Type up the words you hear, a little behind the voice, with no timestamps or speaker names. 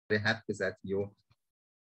very happy that you.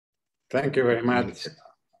 Thank you very much,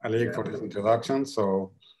 Ali, for this introduction.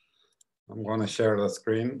 So I'm going to share the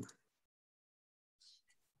screen.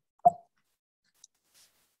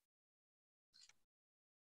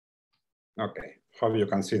 Okay, hope you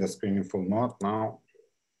can see the screen in full mode now.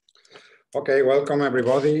 Okay, welcome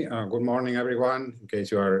everybody. Good morning, everyone. In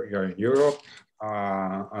case you're in Europe,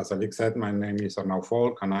 as Alex said, my name is Arnau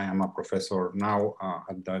FOLCH, and I am a professor now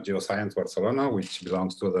at the Geosciences Barcelona, which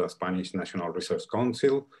belongs to the Spanish National Research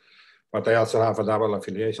Council. But I also have a double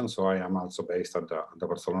affiliation, so I am also based at the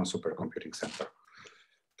Barcelona Supercomputing Center.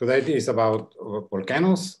 Today is about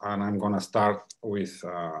volcanoes, and I'm going to start with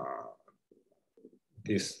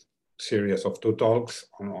this series of 2 talks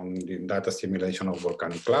on the data simulation of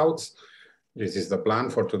volcanic clouds. This is the plan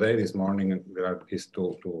for today. This morning, there is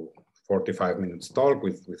to 45 minutes talk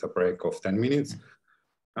with a break of 10 minutes.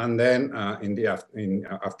 And then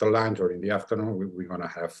after lunch or in the afternoon, we're going to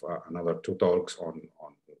have another 2 talks on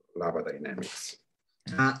lava dynamics.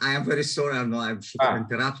 I am very sorry, Arno, I should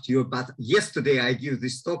interrupt you, but yesterday I gave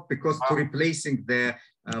this talk because to replacing the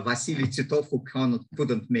Vasily Titov who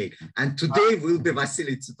couldn't make. And today will be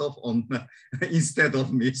Vasily Titov on instead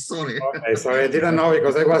of me, sorry. Okay, sorry, I didn't know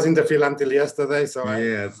because I was in the field until yesterday. So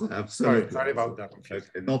yes, absolutely. Sorry about that. Okay,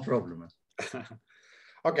 no problem.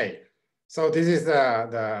 Okay, so this is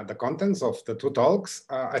the contents of the 2 talks.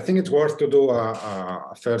 I think it's worth to do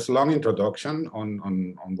a first long introduction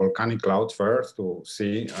on volcanic clouds first to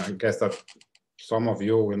see. I guess that some of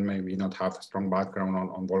you will maybe not have a strong background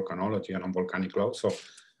on volcanology and on volcanic clouds. So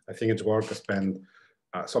I think it's worth to spend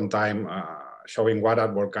some time showing what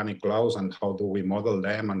are volcanic clouds and how do we model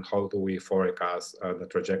them and how do we forecast the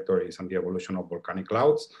trajectories and the evolution of volcanic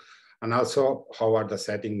clouds. And also how are the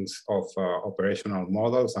settings of operational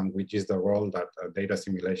models and which is the role that data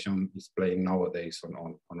simulation is playing nowadays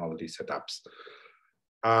on all these setups.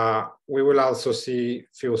 We will also see a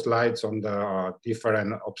few slides on the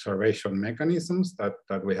different observation mechanisms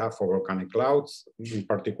that we have for volcanic clouds. In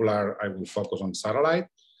particular, I will focus on satellite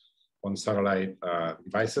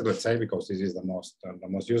devices, let's say, because this is the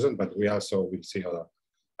most used, but we also will see other.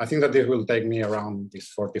 I think that this will take me around this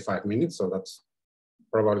 45 minutes, so that's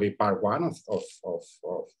probably part 1 of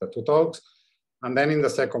the 2 talks. And then in the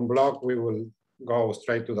second block, we will go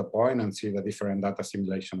straight to the point and see the different data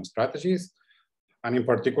simulation strategies. And in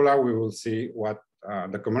particular, we will see what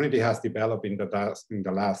the community has developed in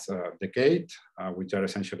the last decade, which are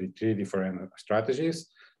essentially 3 different strategies: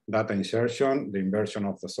 data insertion, the inversion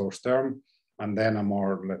of the source term, and then a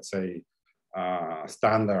more, let's say,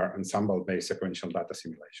 standard ensemble-based sequential data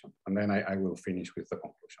simulation. And then I will finish with the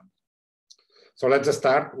conclusion. So let's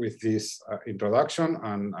start with this introduction,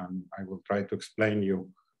 and I will try to explain you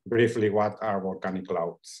briefly what are volcanic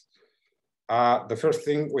clouds. The first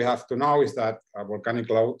thing we have to know is that volcanic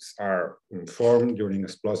clouds are formed during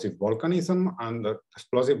explosive volcanism, and the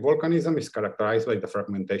explosive volcanism is characterized by the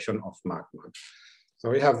fragmentation of magma. So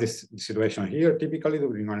we have this situation here. Typically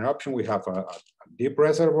during an eruption, we have a deep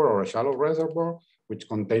reservoir or a shallow reservoir, which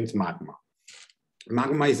contains magma.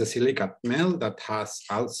 Magma is a silicate melt that has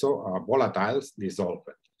also volatiles dissolved.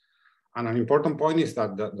 And an important point is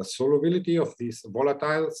that the solubility of these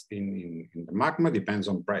volatiles in the magma depends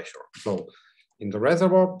on pressure. So in the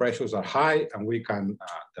reservoir, pressures are high and we can,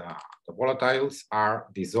 the volatiles are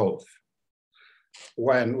dissolved.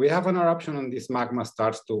 When we have an eruption and this magma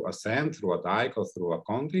starts to ascend through a dike or through a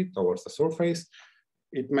conduit towards the surface,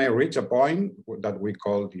 it may reach a point that we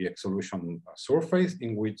call the exsolution surface,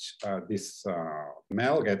 in which this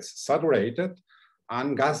melt gets saturated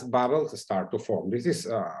and gas bubbles start to form. This is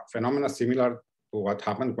a phenomenon similar to what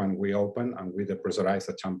happens when we open and we depressurize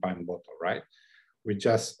a champagne bottle, right? We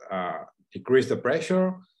just decrease the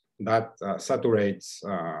pressure that saturates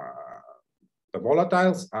the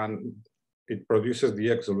volatiles and it produces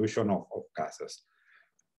the exsolution of gases.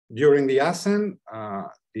 During the ascent,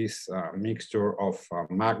 this mixture of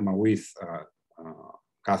magma with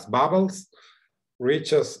gas bubbles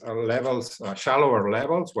reaches levels, shallower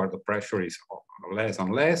levels where the pressure is less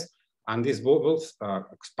and less, and these bubbles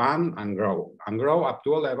expand and grow up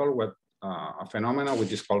to a level where a phenomenon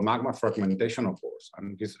which is called magma fragmentation occurs,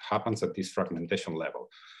 and this happens at this fragmentation level.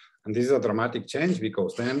 And this is a dramatic change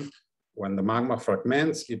because then when the magma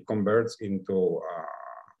fragments, it converts into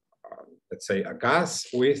let's say a gas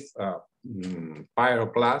with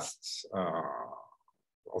pyroclasts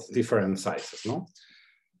of different sizes. No?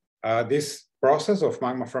 This process of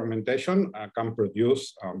magma fragmentation can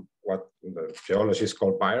produce what the geologists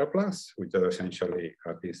call pyroclasts, which are essentially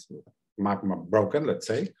this magma broken, let's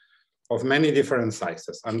say, of many different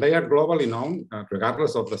sizes. And they are globally known,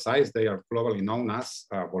 regardless of the size, they are globally known as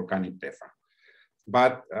volcanic tephra.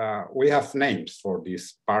 But we have names for these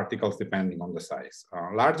particles depending on the size.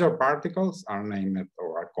 Larger particles are named or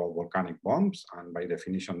are called volcanic bombs, and by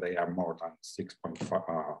definition they are more than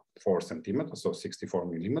 6.4 centimeters, so 64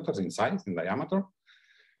 millimeters in size, in diameter.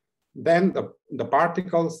 Then the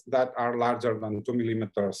particles that are larger than 2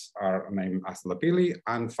 millimeters are named as lapilli,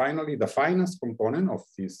 and finally the finest component of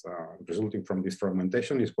this resulting from this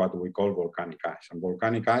fragmentation is what we call volcanic ash. And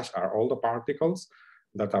volcanic ash are all the particles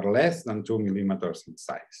that are less than 2 millimeters in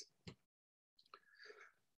size.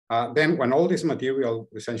 Then when all this material,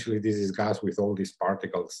 essentially this is gas with all these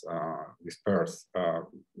particles dispersed,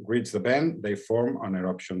 reach the vent, they form an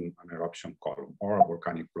eruption column or a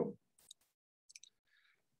volcanic plume.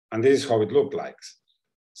 And this is how it looks like.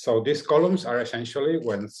 So these columns are essentially,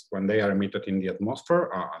 when they are emitted in the atmosphere,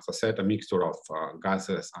 as I said, a mixture of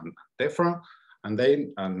gases and tephra, and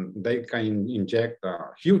they can inject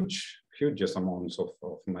huge amounts of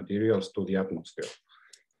materials to the atmosphere.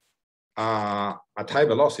 At high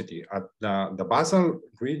velocity, at the basal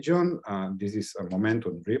region, this is a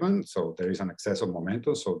momentum driven, so there is an excess of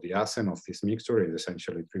momentum. So the ascent of this mixture is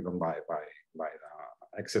essentially driven by the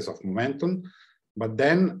excess of momentum. But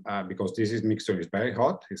then, because this mixture is very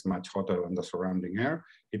hot, it's much hotter than the surrounding air,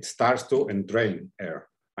 it starts to entrain air,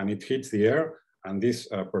 and it hits the air, and this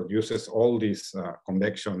produces all this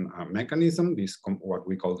convection mechanism, what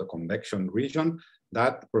we call the convection region,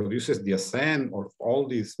 that produces the ascent of all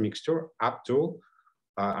this mixture up to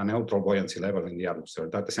a neutral buoyancy level in the atmosphere.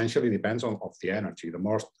 That essentially depends on the energy. The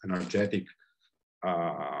most energetic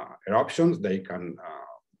eruptions, they can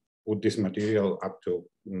put this material up to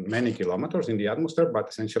many kilometers in the atmosphere, but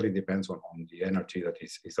essentially depends on the energy that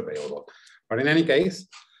is available. But in any case,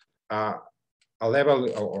 a level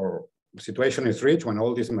or situation is reached when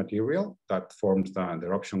all this material that forms the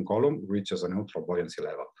eruption column reaches a neutral buoyancy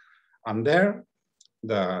level. And there,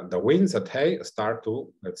 the winds at high start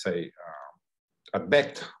to, let's say,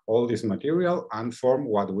 advect all this material and form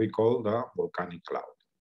what we call the volcanic cloud.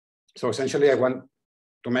 So essentially, I want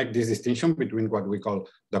to make this distinction between what we call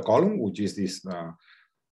the column, which is this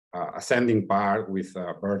ascending part with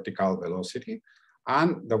vertical velocity,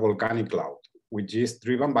 and the volcanic cloud, which is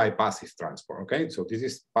driven by passive transport. Okay, so this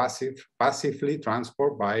is passively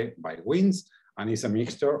transport by winds, and is a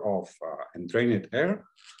mixture of entrained air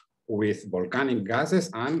with volcanic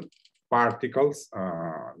gases and particles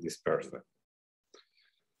dispersed.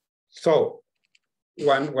 So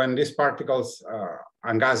when these particles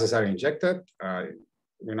and gases are injected,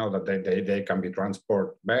 we know that they can be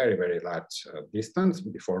transported very large distance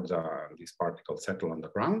before these particles settle on the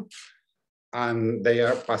ground. And they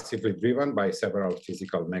are passively driven by several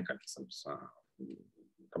physical mechanisms.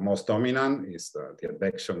 The most dominant is the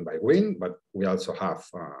advection by wind, but we also have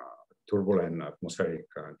turbulent atmospheric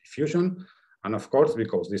diffusion. And of course,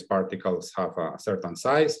 because these particles have a certain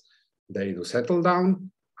size, they do settle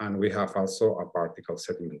down, and we have also a particle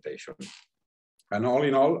sedimentation. And all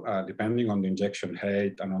in all, depending on the injection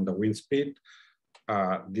height and on the wind speed,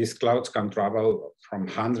 these clouds can travel from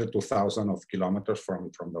 100 to 1,000 of kilometers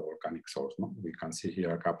from the volcanic source. No? We can see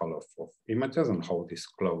here a couple of images on how these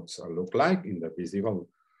clouds look like in the visible.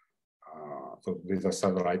 So these are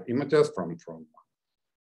satellite images from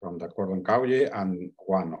the Cordon Cauye and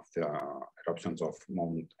one of the eruptions of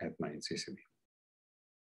Mount Etna in Sicily.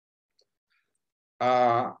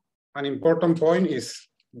 An important point is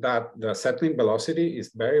that the settling velocity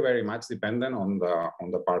is very much dependent on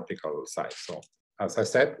the particle size. So as I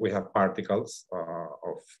said, we have particles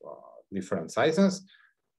of different sizes,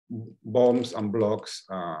 bombs and blocks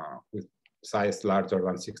with size larger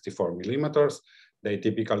than 64 millimeters. They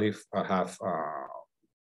typically have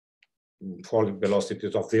falling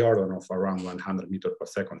velocities of the order of around 100 meters per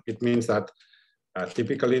second. It means that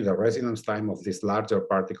typically the residence time of these larger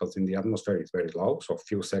particles in the atmosphere is very low, so a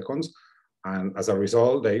few seconds. And as a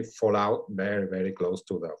result, they fall out very close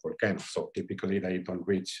to the volcano. So typically they don't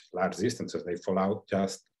reach large distances. They fall out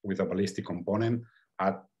just with a ballistic component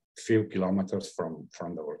at few kilometers from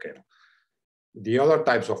the volcano. The other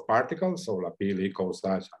types of particles, so lapilli, coarse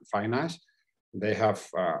ash, and fine ash, they have,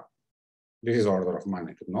 this is order of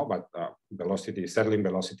magnitude, no? But velocity, settling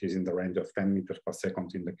velocity is in the range of 10 meters per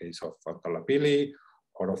second in the case of the lapilli,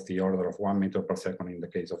 or of the order of 1 meter per second in the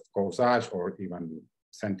case of coarse ash, or even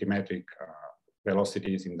centimetric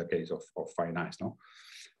velocities in the case of fine ash. No?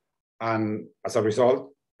 And as a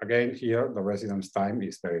result, again, here, the residence time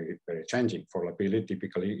is very changing. For lapilli,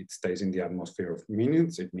 typically it stays in the atmosphere of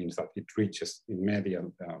minutes. It means that it reaches in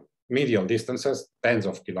medial distances, tens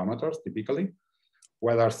of kilometers typically.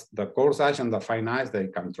 Whereas the coarse ash and the fine ash, they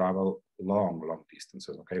can travel long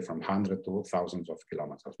distances, okay, from 100 to thousands of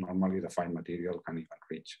kilometers. Normally the fine material can even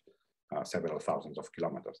reach several thousands of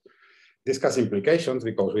kilometers. This has implications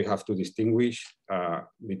because we have to distinguish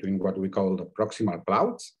between what we call the proximal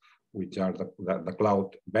clouds, which are the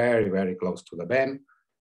cloud very, very close to the vent,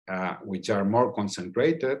 which are more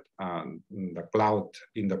concentrated. The cloud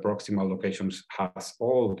in the proximal locations has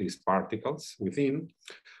all these particles within,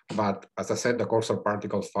 but as I said, the coarser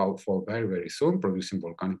particles fall very, very soon, producing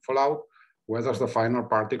volcanic fallout, whereas the finer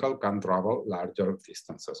particle can travel larger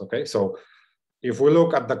distances, okay? So if we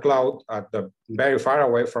look at the cloud at the very far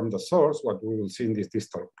away from the source, what we will see in this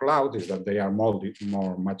distal cloud is that they are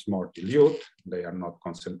much more dilute, they are not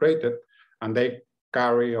concentrated, and they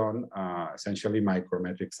carry on essentially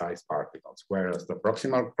micrometric sized particles, whereas the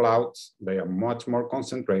proximal clouds, they are much more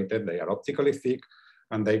concentrated, they are optically thick,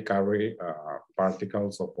 and they carry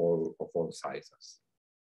particles of all sizes.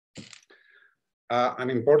 An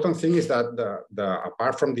important thing is that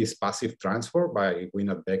apart from this passive transfer by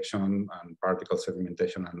wind advection and particle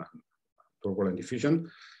sedimentation and turbulent diffusion,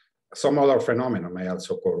 some other phenomena may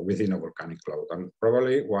also occur within a volcanic cloud. And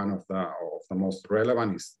probably one of the most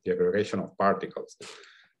relevant is the aggregation of particles.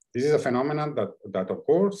 This is a phenomenon that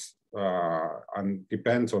occurs and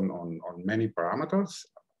depends on many parameters.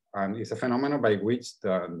 And it's a phenomenon by which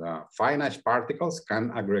the fine ash particles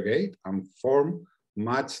can aggregate and form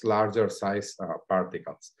much larger size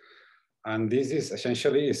particles. And this is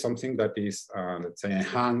essentially something that is, let's say,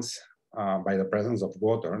 enhanced by the presence of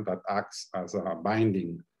water that acts as a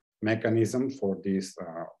binding mechanism for these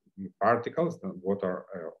particles. The water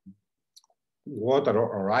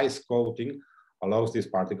or ice coating allows these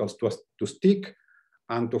particles to stick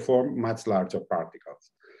and to form much larger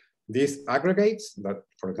particles. These aggregates that,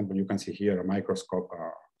 for example, you can see here a microscope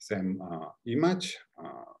same image,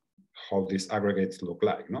 how these aggregates look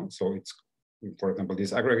like. No? So it's, for example,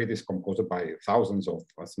 this aggregate is composed by thousands of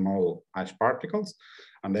small ash particles,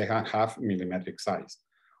 and they have millimetric size.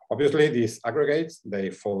 Obviously, these aggregates,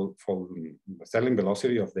 the settling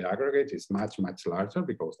velocity of the aggregate is much, much larger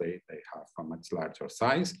because they have a much larger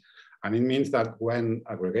size. And it means that when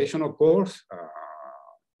aggregation occurs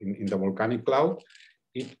in the volcanic cloud,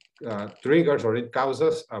 it triggers or it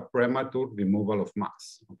causes a premature removal of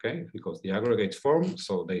mass, okay? Because the aggregates form,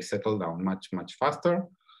 so they settle down much, much faster.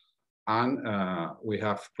 And we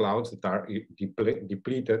have clouds that are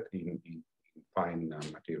depleted in fine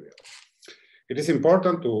material. It is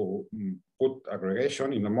important to put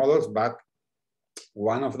aggregation in the models, but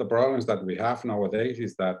one of the problems that we have nowadays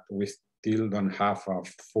is that we still don't have a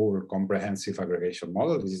full comprehensive aggregation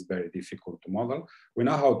model. This is very difficult to model. We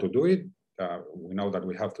know how to do it. We know that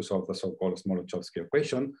we have to solve the so-called Smoluchowski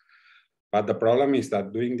equation, but the problem is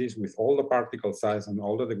that doing this with all the particle size and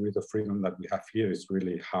all the degrees of freedom that we have here is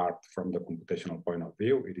really hard from the computational point of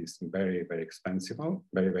view. It is very, very expensive,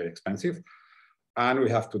 very, very expensive. And we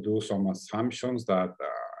have to do some assumptions that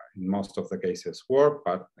in most of the cases work,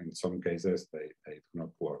 but in some cases they do not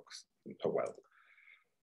work so well.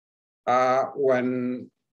 When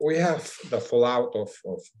we have the fallout of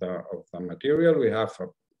the material, we have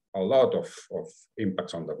a lot of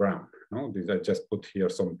impacts on the ground. No? I just put here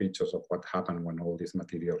some pictures of what happened when all these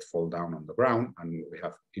materials fall down on the ground, and we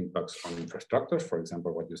have impacts on infrastructures. For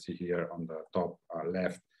example, what you see here on the top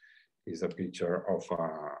left is a picture of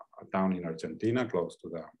a town in Argentina close to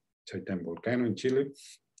the Chaitén volcano in Chile.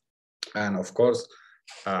 And of course,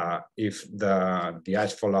 if the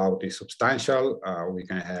ash fallout is substantial, we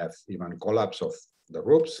can have even collapse of the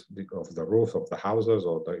roofs, of the roof of the houses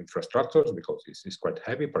or the infrastructures, because it's quite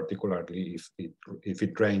heavy, particularly if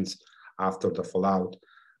it rains after the fallout,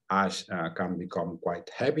 ash can become quite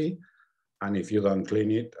heavy. And if you don't clean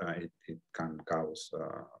it, it can cause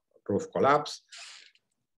roof collapse.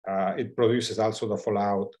 It produces also the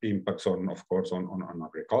fallout impacts on, of course, on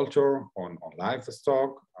agriculture, on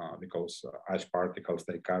livestock, because ash particles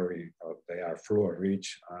they carry, they are fluor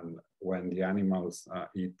rich, and when the animals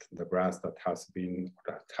eat the grass that has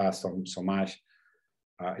some ash,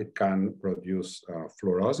 it can produce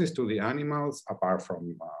fluorosis to the animals, apart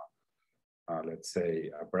from, let's say,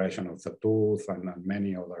 abrasion of the tooth and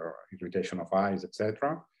many other irritation of eyes,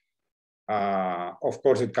 etc. Of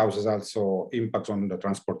course, it causes also impacts on the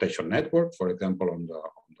transportation network, for example, on the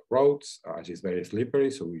roads. It is very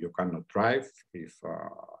slippery, so you cannot drive if you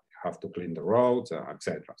have to clean the roads,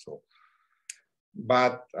 etc. So,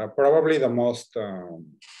 but probably the most,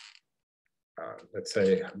 let's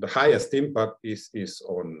say, the highest impact is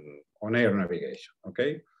on air navigation,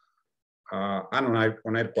 okay? And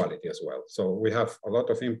on air quality as well. So we have a lot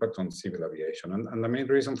of impact on civil aviation. And the main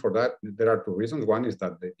reason for that, there are two reasons. One is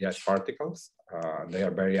that the ash particles, they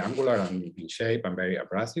are very angular and in shape and very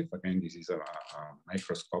abrasive. Again, this is a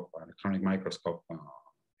microscope, electronic microscope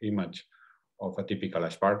image of a typical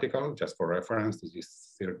ash particle. Just for reference, this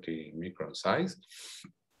is 30 micron size.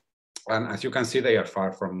 And as you can see, they are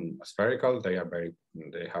far from spherical. They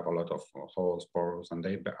have a lot of holes, pores, and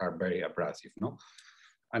they are very abrasive, no?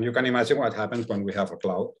 And you can imagine what happens when we have a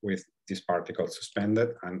cloud with these particles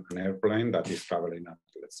suspended and an airplane that is traveling at,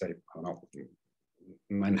 let's say, I don't know,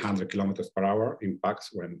 900 kilometers per hour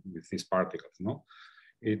impacts with these particles, no?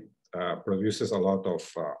 It produces a lot of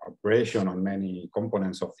abrasion on many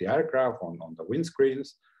components of the aircraft, on the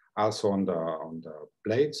windscreens, also on the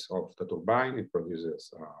blades of the turbine. It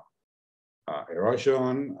produces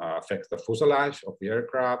erosion, affects the fuselage of the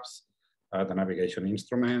aircrafts, the navigation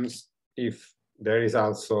instruments. If there is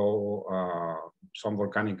also some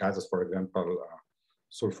volcanic gases, for example,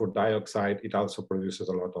 sulfur dioxide, it also produces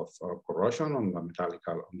a lot of corrosion on the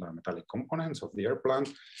metallic components of the airplane,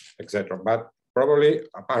 etc. But probably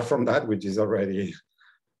apart from that, which is already,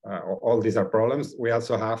 all these are problems, we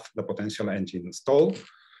also have the potential engine stall,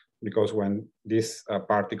 because when these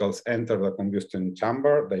particles enter the combustion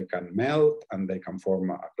chamber, they can melt and they can form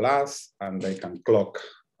a glass and they can clog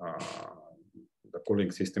the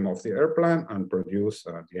cooling system of the airplane and produce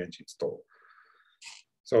the engine stall.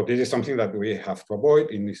 So this is something that we have to avoid.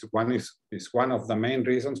 And this one is one of the main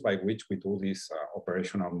reasons by which we do this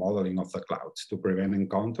operational modeling of the clouds, to prevent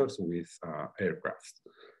encounters with aircraft.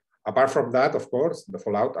 Apart from that, of course, the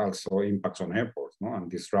fallout also impacts on airports, no?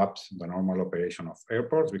 And disrupts the normal operation of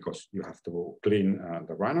airports, because you have to clean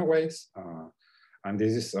the runaways. And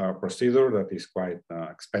this is a procedure that is quite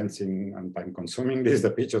expensive and time consuming. This is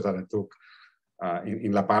the picture that I took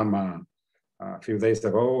in La Palma a few days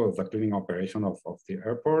ago of the cleaning operation of the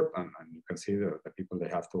airport. And you can see the people, they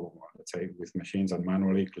have to, let's say, with machines and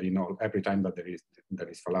manually clean every time that there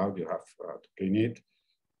is fallout, you have to clean it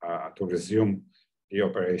to resume the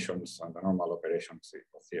operations and the normal operations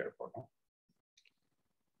of the airport. No?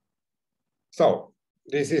 So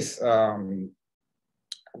this is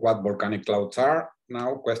what volcanic clouds are.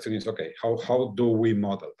 Now question is, okay, how do we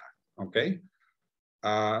model that, okay?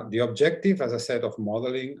 The objective, as I said, of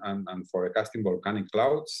modeling and forecasting volcanic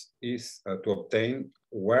clouds is to obtain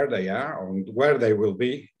where they are or where they will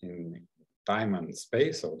be in time and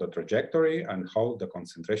space, of the trajectory, and how the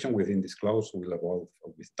concentration within these clouds will evolve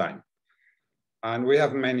with time. And we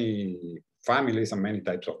have many families and many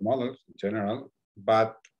types of models in general,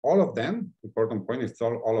 but all of them, important point is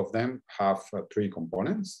all of them have three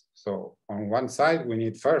components. So on one side, we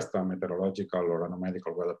need first a meteorological or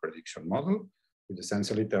anomalical weather prediction model, which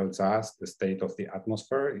essentially tells us the state of the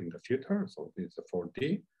atmosphere in the future. So this is the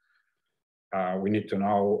 4D. We need to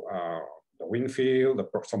know the wind field,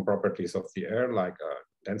 some properties of the air, like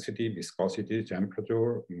density, viscosity,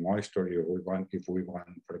 temperature, moisture, if we want,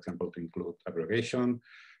 for example, to include aggregation,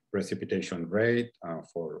 precipitation rate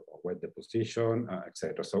for wet deposition,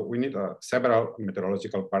 etc. So we need several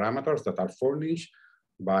meteorological parameters that are furnished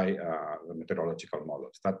by the meteorological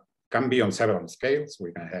models. That can be on several scales.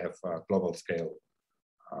 We can have global scale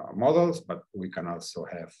models, but we can also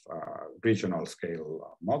have regional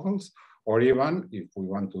scale models, or even if we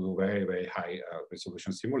want to do very, very high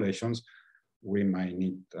resolution simulations, we might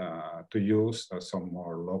need to use some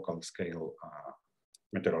more local scale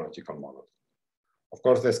meteorological models. Of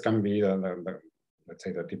course, this can be, let's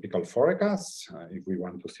say, the typical forecasts, if we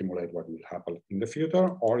want to simulate what will happen in the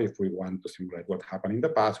future, or if we want to simulate what happened in the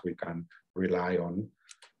past, we can rely on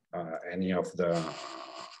any of the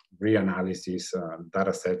reanalysis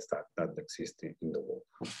data sets that exist in the world.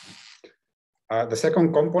 The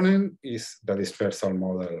second component is the dispersal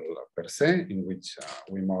model per se, in which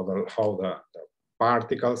we model how the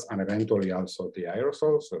particles and eventually also the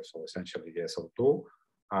aerosols, so essentially the SO2,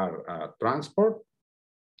 are transported,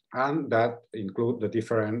 and that include the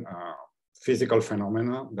different physical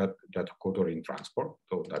phenomena that occur during transport.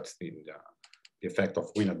 So that's the effect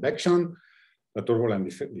of wind advection, the turbulent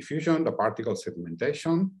diffusion, the particle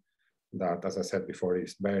sedimentation, that, as I said before,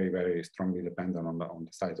 is very, very strongly dependent on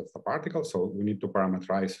the size of the particle. So we need to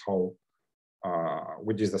parameterize how,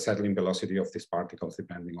 which is the settling velocity of these particles,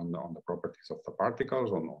 depending on the properties of the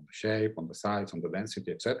particles, on the shape, on the size, on the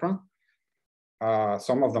density, etc.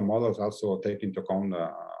 Some of the models also take into account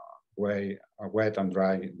wet and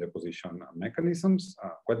dry deposition mechanisms.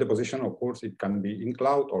 Wet deposition occurs, it can be in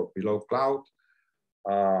cloud or below cloud.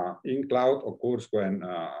 In cloud occurs when,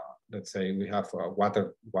 let's say, we have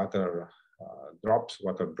water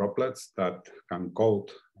droplets that can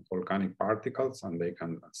coat volcanic particles and they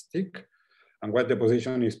can stick. And wet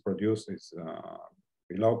deposition is produced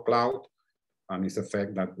below cloud, and it's a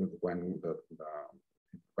fact that when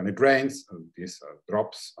it rains, these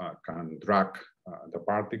drops can drag the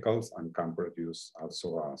particles and can produce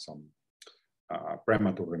also some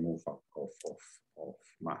premature removal of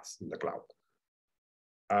mass in the cloud.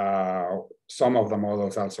 Some of the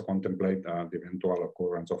models also contemplate the eventual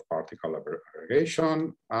occurrence of particle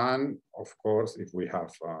aggregation. And of course, if we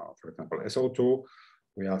have, for example, SO2,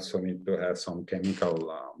 we also need to have some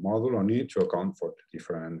chemical model on it to account for the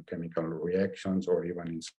different chemical reactions, or even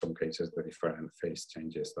in some cases, the different phase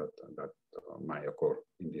changes that might occur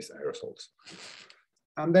in these aerosols.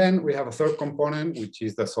 And then we have a third component, which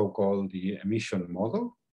is the so-called the emission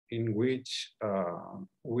model, in which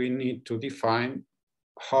we need to define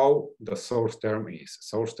how the source term is.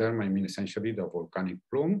 Source term, I mean essentially the volcanic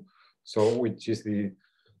plume, so which is the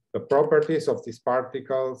properties of these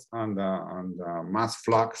particles and the mass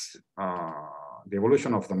flux, the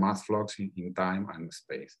evolution of the mass flux in time and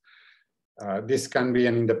space. This can be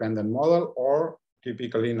an independent model, or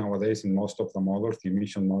typically nowadays in most of the models, the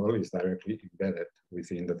emission model is directly embedded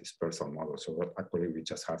within the dispersal model. So that actually we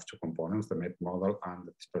just have two components, the MET model and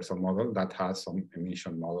the dispersal model that has some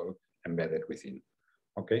emission model embedded within.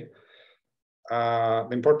 Okay. The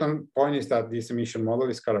important point is that this emission model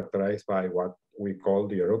is characterized by what we call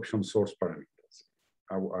the eruption source parameters.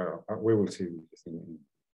 We will see this in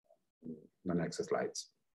the next slides.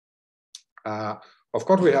 Of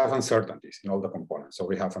course, we have uncertainties in all the components. So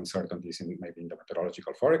we have uncertainties in maybe in the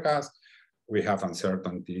meteorological forecast. We have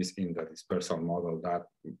uncertainties in the dispersal model that,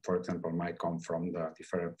 for example, might come from the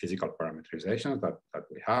different physical parameterizations that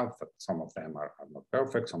we have. That some of them are not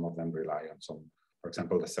perfect. Some of them rely on some. For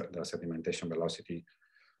example, the sedimentation velocity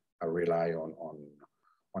rely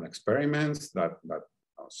on experiments that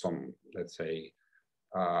some, let's say,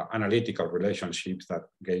 analytical relationships that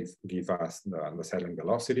give us the settling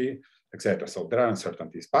velocity, etc. So there are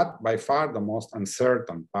uncertainties, but by far the most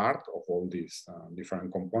uncertain part of all these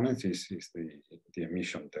different components is the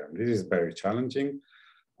emission term. This is very challenging,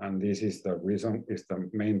 and this is the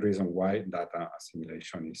main reason why data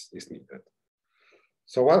assimilation is needed.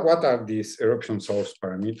 So what are these eruption source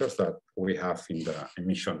parameters that we have in the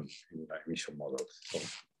emission model? So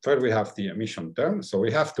first we have the emission term. So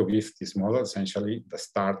we have to give this model essentially the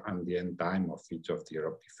start and the end time of each of the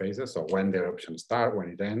eruptive phases. So when the eruption starts, when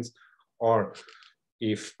it ends, or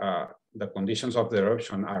if the conditions of the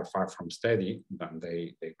eruption are far from steady, then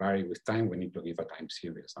they vary with time, we need to give a time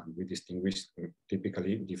series. And we distinguish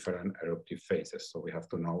typically different eruptive phases. So we have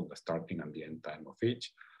to know the starting and the end time of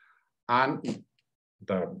each. And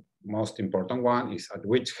the most important one is at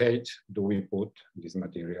which height do we put this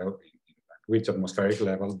material, at which atmospheric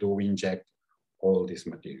level do we inject all this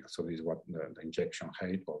material. So this is what the injection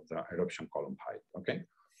height of the eruption column height, okay?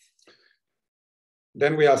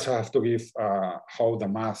 Then we also have to give how the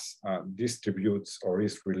mass distributes or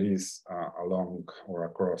is released along or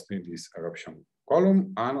across this eruption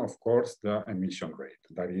column, and of course the emission rate.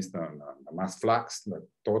 That is the mass flux, the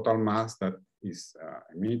total mass that is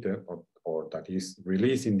emitted or that is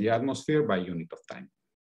released in the atmosphere by unit of time.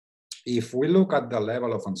 If we look at the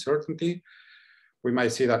level of uncertainty, we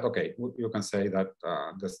might see that, okay, you can say that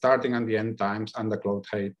the starting and the end times and the cloud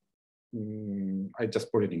height, I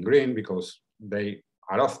just put it in green because they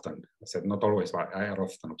are often, I said not always, but are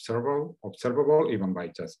often observable even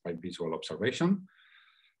by visual observation.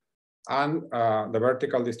 And the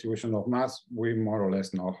vertical distribution of mass, we more or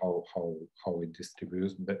less know how it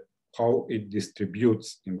distributes, but how it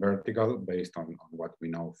distributes in vertical based on what we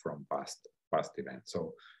know from past events.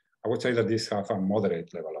 So I would say that these have a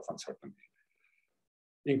moderate level of uncertainty.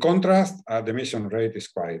 In contrast, the emission rate is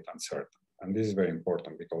quite uncertain. And this is very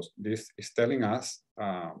important because this is telling us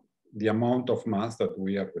the amount of mass that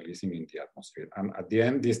we are releasing in the atmosphere. And at the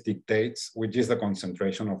end, this dictates which is the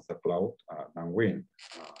concentration of the cloud downwind.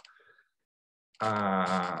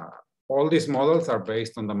 All these models are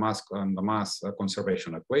based on the mass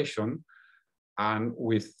conservation equation, and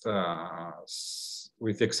with the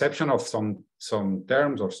exception of some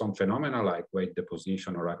terms or some phenomena like weight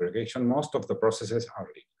deposition or aggregation, most of the processes are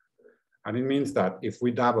linear. And it means that if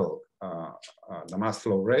we double the mass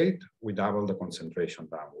flow rate, we double the concentration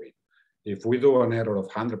downwind. If we do an error of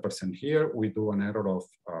 100% here, we do an error of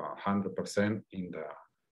 100% in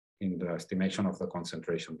the estimation of the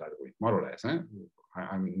concentration that we, more or less.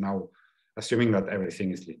 I'm now assuming that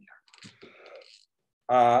everything is linear.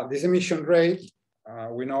 This emission rate,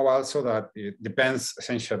 we know also that it depends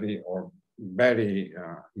essentially, or very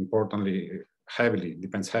importantly,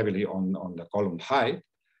 depends heavily on the column height,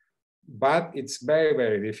 but it's very,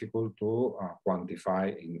 very difficult to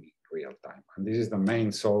quantify in real time. And this is the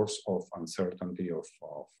main source of uncertainty of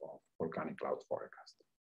volcanic cloud forecast.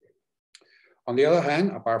 On the other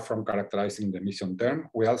hand, apart from characterizing the emission term,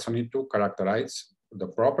 we also need to characterize the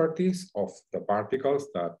properties of the particles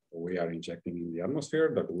that we are injecting in the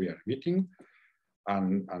atmosphere, that we are emitting.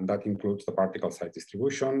 And that includes the particle size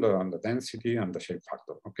distribution, the density, and the shape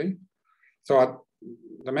factor, okay? So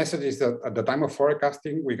the message is that at the time of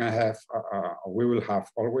forecasting, we will have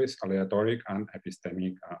always aleatoric and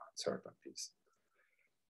epistemic uncertainties.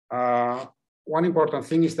 One important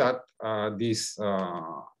thing is that this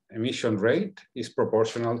emission rate is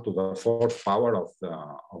proportional to the fourth power of the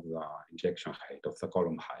injection height, of the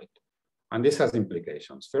column height. And this has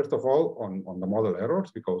implications. First of all, on the model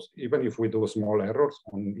errors, because even if we do small errors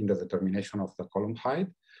in the determination of the column height,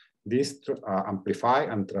 these amplify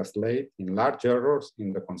and translate in large errors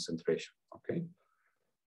in the concentration, okay?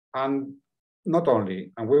 And not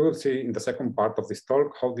only, and we will see in the second part of this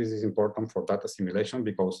talk how this is important for data simulation,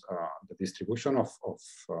 because the distribution of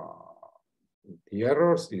the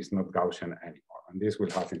errors is not Gaussian anymore, and this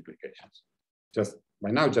will have implications. Just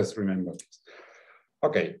by now, just remember this.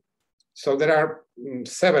 Okay, so there are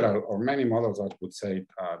several or many models, I would say,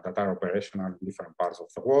 that are operational in different parts of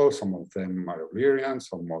the world. Some of them are Eulerian,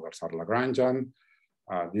 some models are Lagrangian.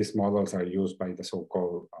 These models are used by the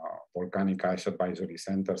so-called volcanic ice advisory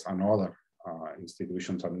centers and other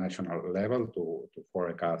institutions at national level to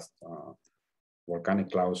forecast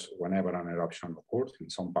volcanic clouds whenever an eruption occurs in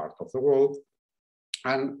some part of the world.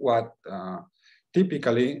 And what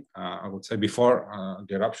typically, I would say before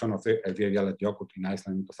the eruption of the Eyjafjallajökull in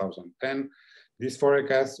Iceland in 2010, these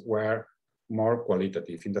forecasts were more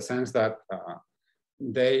qualitative in the sense that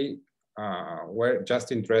they were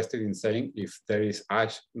just interested in saying if there is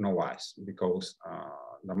ice, no ice, because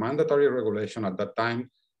the mandatory regulation at that time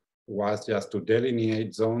was just to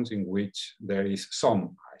delineate zones in which there is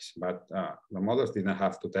some ice, but the models didn't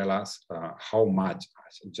have to tell us how much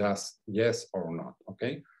ice, just yes or not,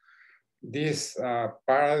 okay? This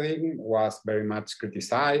paradigm was very much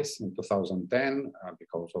criticized in 2010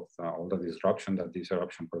 because of all the disruption that this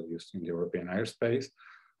eruption produced in the European airspace.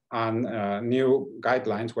 And new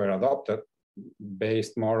guidelines were adopted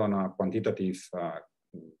based more on a quantitative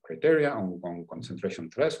criteria on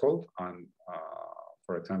concentration threshold. And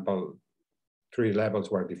for example, 3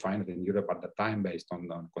 levels were defined in Europe at the time based on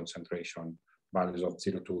the concentration values of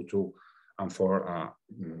 0.22 and 4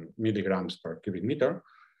 milligrams per cubic meter.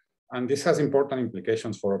 And this has important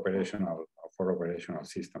implications for operational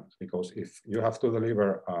systems, because if you have to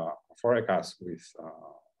deliver a forecast with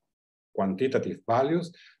quantitative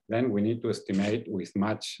values, then we need to estimate with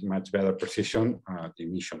much better precision the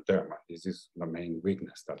emission term. And this is the main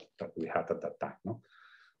weakness that we had at that time. No?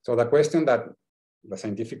 So the question that the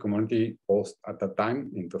scientific community posed at that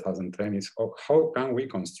time in 2010 is, how can we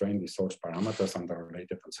constrain the source parameters and the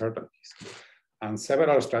related uncertainties? And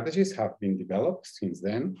several strategies have been developed since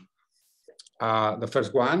then. The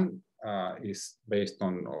first one is based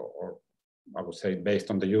on, or I would say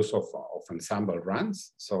based on the use of ensemble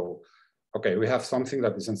runs. So, okay, we have something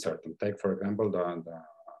that is uncertain. Take, for example, the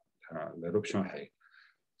eruption height.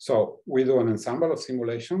 So we do an ensemble of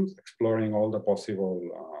simulations exploring all the possible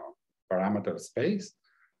parameter space.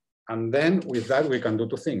 And then with that, we can do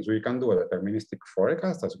 2 things. We can do a deterministic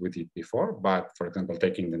forecast as we did before, but for example,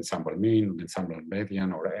 taking the ensemble mean, the ensemble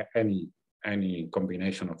median, or any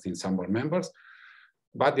combination of the ensemble members.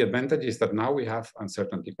 But the advantage is that now we have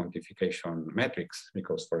uncertainty quantification metrics,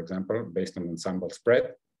 because for example, based on ensemble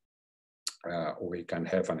spread, we can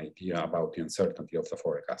have an idea about the uncertainty of the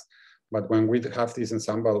forecast. But when we have these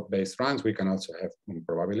ensemble-based runs, we can also have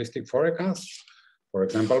probabilistic forecasts, for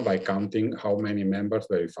example, by counting how many members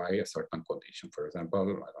verify a certain condition. For example,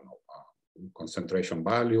 I don't know, concentration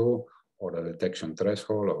value, or the detection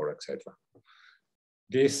threshold, or etc.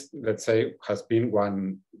 This, let's say, has been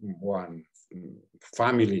one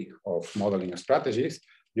family of modeling strategies.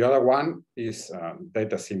 The other one is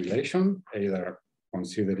data simulation, either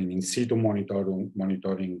considering in situ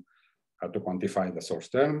monitoring to quantify the source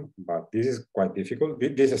term, but this is quite difficult.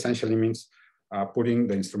 This essentially means putting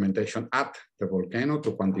the instrumentation at the volcano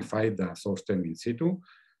to quantify the source term in situ.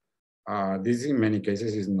 This in many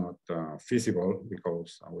cases is not feasible,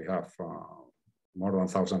 because we have more than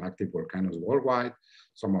 1,000 active volcanoes worldwide.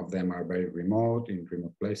 Some of them are very remote, in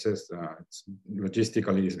remote places.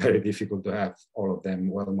 Logistically, it's very difficult to have all of them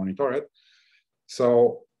well monitored.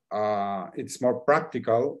 So it's more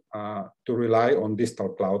practical to rely on distal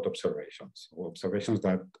cloud observations, or observations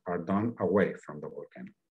that are done away from the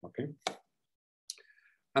volcano, okay?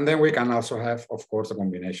 And then we can also have, of course, a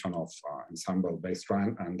combination of ensemble-based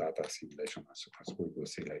run and data simulation, as we will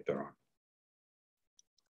see later on.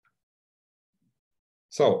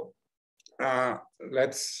 So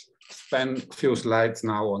let's spend a few slides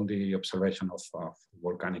now on the observation of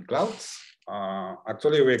volcanic clouds.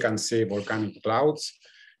 Actually, we can see volcanic clouds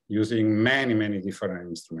using many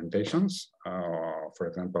different instrumentations. For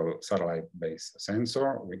example, satellite-based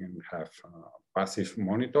sensor. We can have passive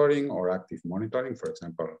monitoring or active monitoring, for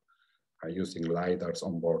example, using LiDARs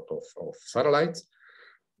on board of satellites.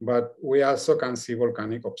 But we also can see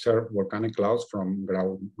observe volcanic clouds from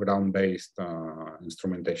ground-based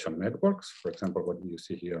instrumentation networks. For example, what you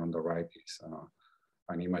see here on the right is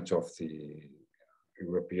an image of the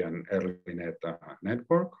European EarlyNet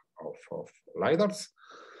network of LiDARs.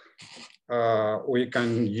 We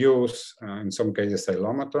can use, in some cases,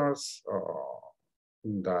 ceilometers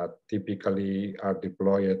that typically are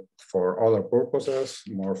deployed for other purposes,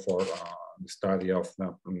 more for the study of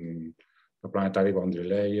the planetary boundary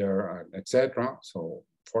layer, etc. So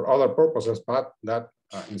for other purposes, but that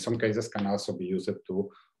in some cases can also be used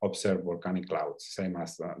to observe volcanic clouds, same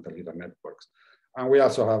as the LiDAR networks. And we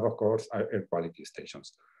also have, of course, air quality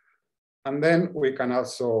stations. And then we can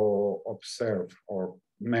also observe or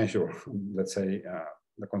measure, let's say,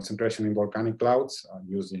 the concentration in volcanic clouds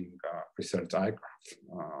using research aircraft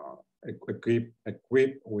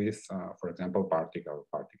equipped with, for example, particle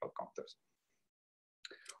counters.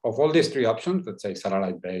 Of all these three options, let's say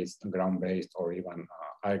satellite-based, ground-based, or even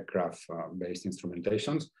aircraft-based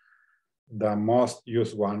instrumentations, the most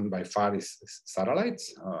used one by far is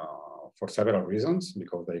satellites for several reasons,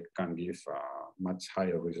 because they can give much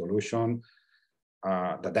higher resolution.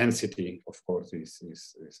 The density, of course,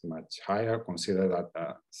 is much higher. Consider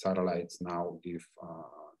that satellites now give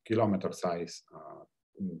kilometer size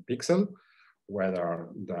pixel, whether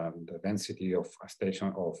the density of a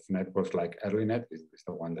station of networks like EarlyNet is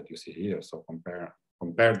the one that you see here. So compare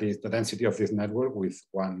the density of this network with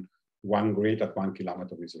one grid at 1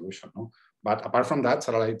 kilometer resolution. No? But apart from that,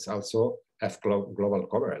 satellites also have global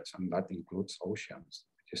coverage, and that includes oceans,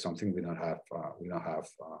 which is something we don't have. We don't have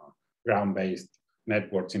ground-based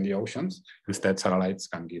networks in the oceans. Instead, satellites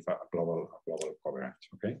can give a global coverage.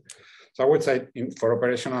 Okay, so I would say in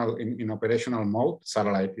operational mode,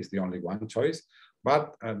 satellite is the only one choice.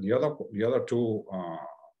 But the other two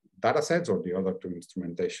data sets or the other two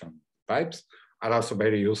instrumentation types are also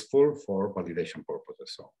very useful for validation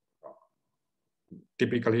purposes. So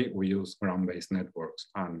typically we use ground-based networks,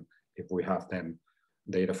 and if we have them,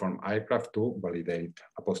 data from aircraft to validate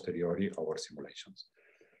a posteriori our simulations.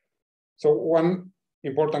 So one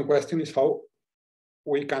important question is how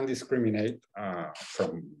we can discriminate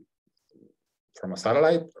from a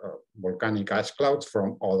satellite, volcanic ash clouds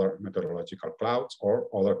from other meteorological clouds or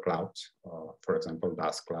other clouds, for example,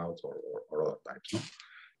 dust clouds or other types. No?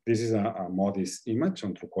 This is a MODIS image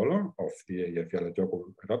on TrueColor of the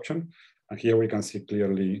Eyjafjallajökull eruption. And here we can see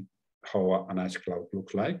clearly how an ash cloud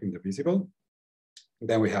looks like in the visible.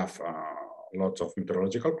 Then we have lots of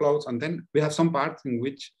meteorological clouds. And then we have some parts in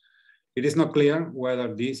which it is not clear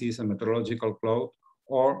whether this is a meteorological cloud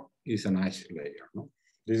or is an ash layer. No?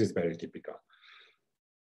 This is very typical.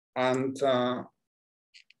 And a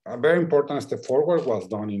very important step forward was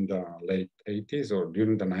done in the late 80s or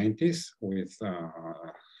during the 90s with,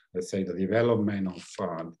 let's say, the development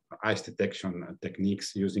of ice detection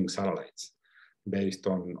techniques using satellites based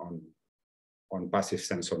on passive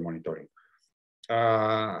sensor monitoring.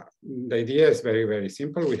 The idea is very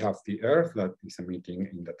simple. We have the Earth that is emitting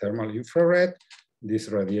in the thermal infrared. This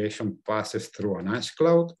radiation passes through an ash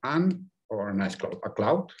cloud or a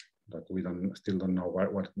cloud that we still don't know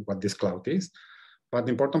what this cloud is. But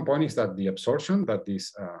the important point is that the absorption that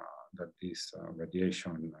this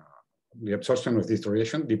radiation, the absorption of this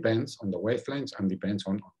radiation depends on the wavelengths and depends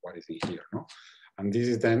on what is in here. No? And this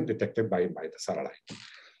is then detected by the satellite.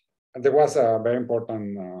 And there was a very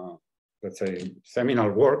important let's say,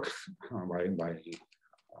 seminal work by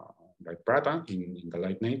Prata in the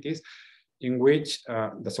late 90s, in which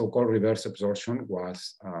the so-called reverse absorption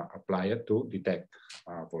was applied to detect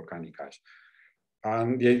volcanic ash.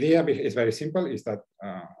 And the idea is very simple, is that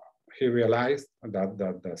he realized that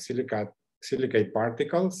the silicate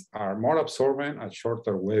particles are more absorbent at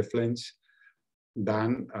shorter wavelengths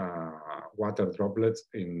than water droplets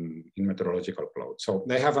in meteorological clouds. So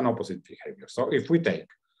they have an opposite behavior. So if we take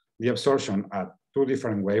the absorption at two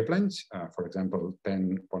different wavelengths, for example,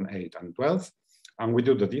 10.8 and 12, and we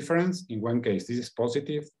do the difference. In one case, this is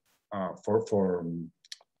positive.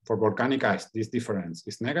 For volcanic ash, this difference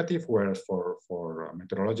is negative, whereas for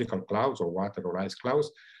meteorological clouds or water or ice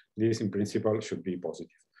clouds, this in principle should be positive.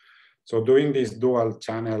 So doing this dual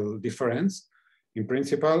channel difference, in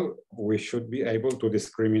principle, we should be able to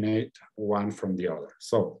discriminate one from the other.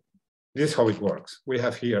 So this is how it works. We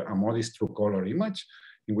have here a MODIS TrueColor image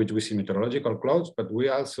in which we see meteorological clouds, but we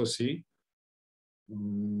also see,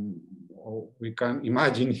 we can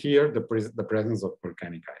imagine here the presence of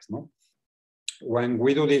volcanic ice. No? when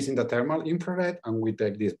we do this in the thermal infrared and we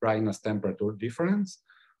take this brightness temperature difference,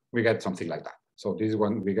 we get something like that. So this is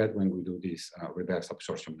one we get when we do this reverse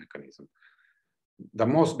absorption mechanism. The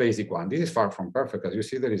most basic one, this is far from perfect. As you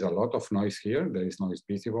see, there is a lot of noise here. There is noise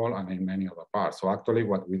visible and in many other parts. So actually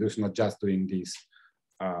what we do is not just doing this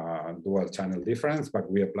dual channel difference, but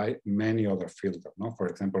we apply many other filters. No? For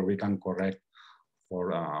example, we can correct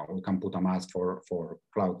for, we can put a mask for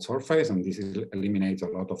cloud surface, and this eliminates a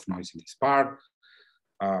lot of noise in this part.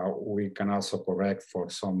 We can also correct for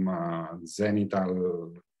some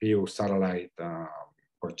zenithal view satellite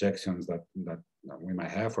projections that we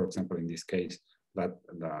might have. For example, in this case, that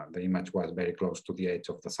the image was very close to the edge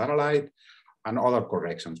of the satellite, and other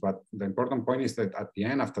corrections. But the important point is that at the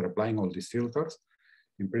end, after applying all these filters,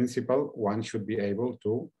 in principle, one should be able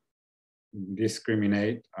to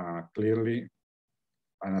discriminate clearly,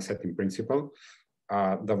 and I said in principle,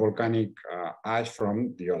 the volcanic ash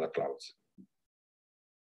from the other clouds.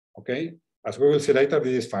 Okay, as we will see later,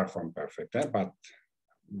 this is far from perfect, but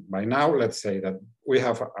by now, let's say that we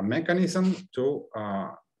have a mechanism to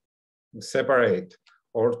separate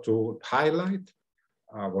or to highlight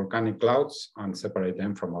volcanic clouds and separate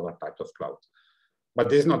them from other types of clouds. But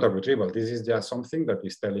this is not a retrieval. This is just something that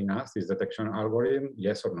is telling us, this detection algorithm,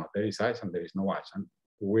 yes or no, there is ash and there is no ash. And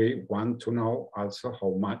we want to know also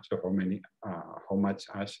how much or how much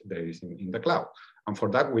ash there is in the cloud. And for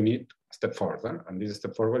that, we need a step further. And this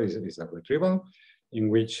step forward is a retrieval in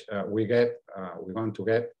which we want to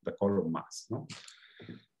get the column mass. No?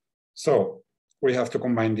 So we have to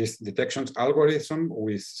combine this detections algorithm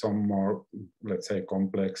with some more, let's say,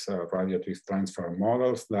 complex radioactive transfer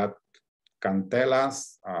models that can tell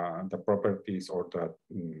us the properties or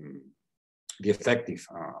the effective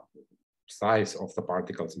size of the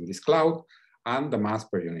particles in this cloud and the mass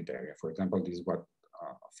per unit area. For example, this is what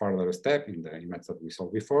further step in the image that we saw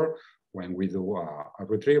before when we do a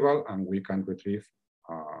retrieval and we can retrieve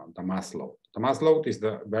the mass load. The mass load is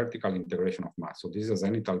the vertical integration of mass. So this is a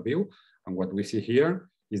zenithal view, and what we see here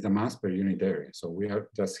is the mass per unit area. So we are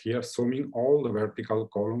just here zooming all the vertical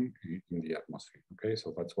column in the atmosphere. Okay,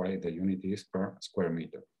 so that's why the unit is per square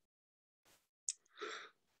meter.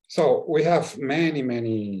 So we have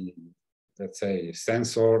many, let's say,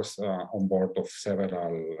 sensors on board of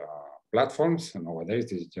several platforms. And nowadays,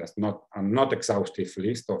 this is just not a not exhaustive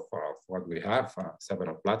list of what we have,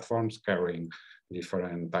 several platforms carrying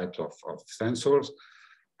different types of sensors.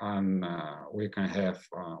 And we can have,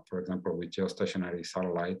 for example, with geostationary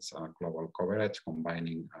satellites, global coverage,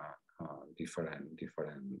 combining different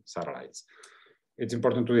satellites. It's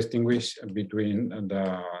important to distinguish between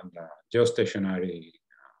the geostationary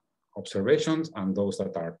observations and those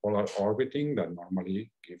that are polar orbiting that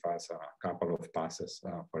normally give us a couple of passes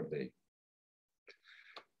per day.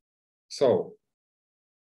 So,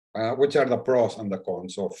 which are the pros and the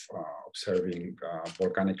cons of observing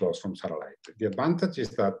volcanic clouds from satellite? The advantage is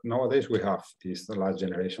that nowadays we have this last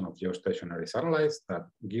generation of geostationary satellites that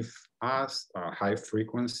give us a high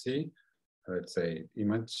frequency, let's say,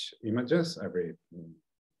 images every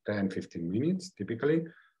 10, 15 minutes typically,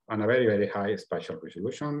 and a very high spatial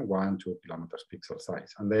resolution, 1-2 kilometers pixel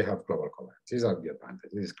size, and they have global coverage. These are the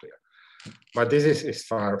advantages, this is clear. But this is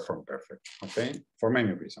far from perfect, okay, for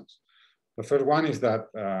many reasons. The first one is that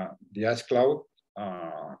the ash cloud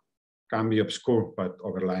can be obscured by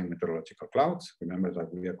overlying meteorological clouds. Remember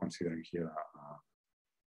that we are considering here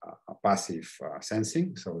a passive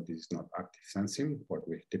sensing, so this is not active sensing, what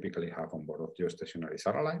we typically have on board of geostationary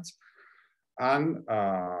satellites. And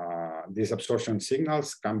these absorption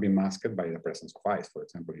signals can be masked by the presence of ice. For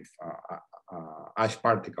example, if ash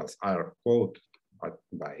particles are coated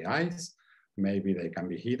by ice, maybe they can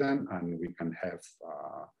be hidden and we can have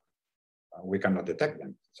we cannot detect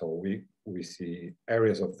them. So we see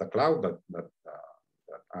areas of the cloud that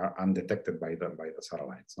are undetected by the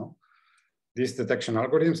satellites. No? These detection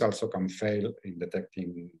algorithms also can fail in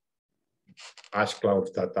detecting ash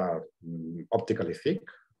clouds that are optically thick.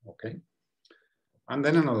 Okay. And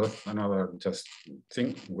then another just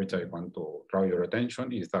thing which I want to draw your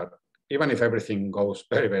attention is that even if everything goes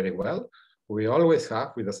very well, we always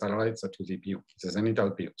have with the satellites a 2D view. It's a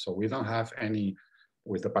zenithal view. So we don't have any,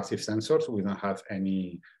 with the passive sensors, we don't have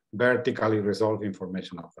any vertically resolved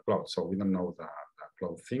information of the cloud. So we don't know the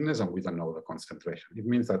cloud thickness and we don't know the concentration. It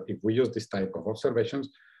means that if we use this type of observations,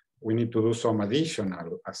 we need to do some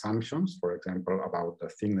additional assumptions, for example, about the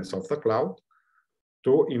thickness of the cloud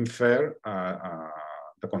to infer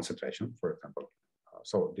the concentration, for example.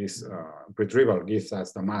 So this retrieval gives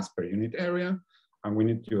us the mass per unit area, and we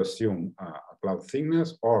need to assume a cloud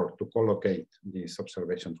thickness or to collocate these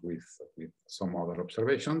observations with some other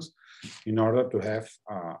observations in order to have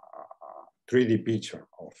 3D picture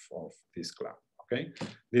of this cloud, okay?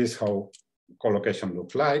 This is how collocation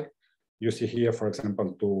looks like. You see here, for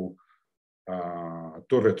example, two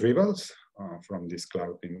retrievals from this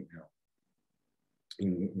cloud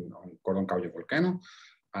on Cordon Cauye volcano.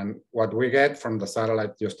 And what we get from the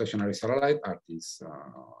satellite, geostationary satellite, are these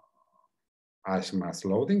ash mass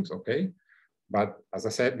loadings, okay? But as I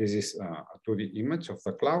said, this is a 2D image of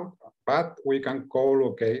the cloud, but we can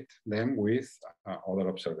co-locate them with other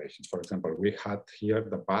observations. For example, we had here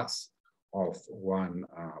the path of one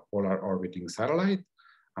polar orbiting satellite.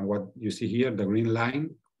 And what you see here, the green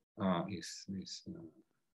line is this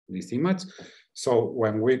image. So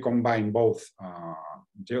when we combine both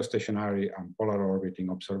geostationary and polar orbiting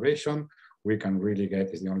observation, we can really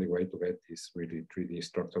get, is the only way to get this really 3D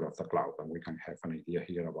structure of the cloud. And we can have an idea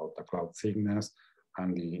here about the cloud thickness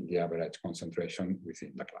and the average concentration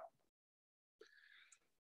within the cloud.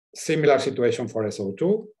 Similar situation for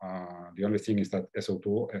SO2. The only thing is that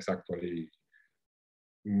SO2 is actually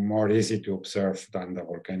more easy to observe than the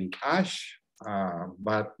volcanic ash,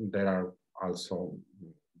 but there are also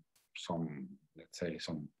some, let's say,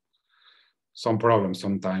 some problems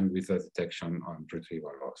sometimes with the detection and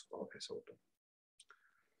retrieval of SO2.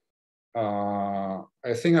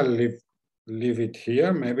 I think I'll leave it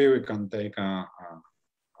here. Maybe we can take a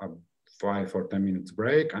 5 or 10 minutes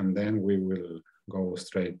break, and then we will go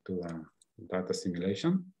straight to the data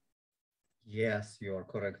simulation. Yes, you are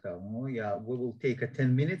correct, Arnau. Yeah, we will take a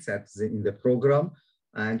 10 minutes in the program,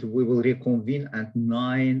 and we will reconvene at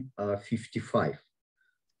 9:55.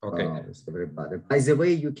 Okay. Everybody. By the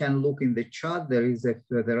way, you can look in the chat. There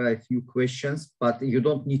are a few questions, but you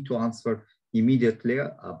don't need to answer immediately.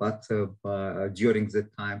 But during the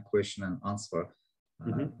time question and answer,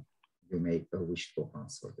 you may wish to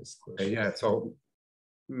answer this question. Yeah. So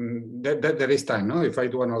there is time, no? If I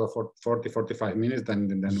do another 40-45 minutes, then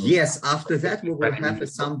yes. After that, we will have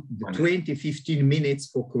some 20-15 minutes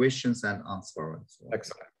for questions and answers.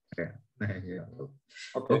 Excellent. Yeah. Yeah.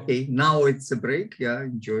 Okay. Okay, now it's a break. Yeah,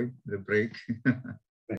 enjoy the break.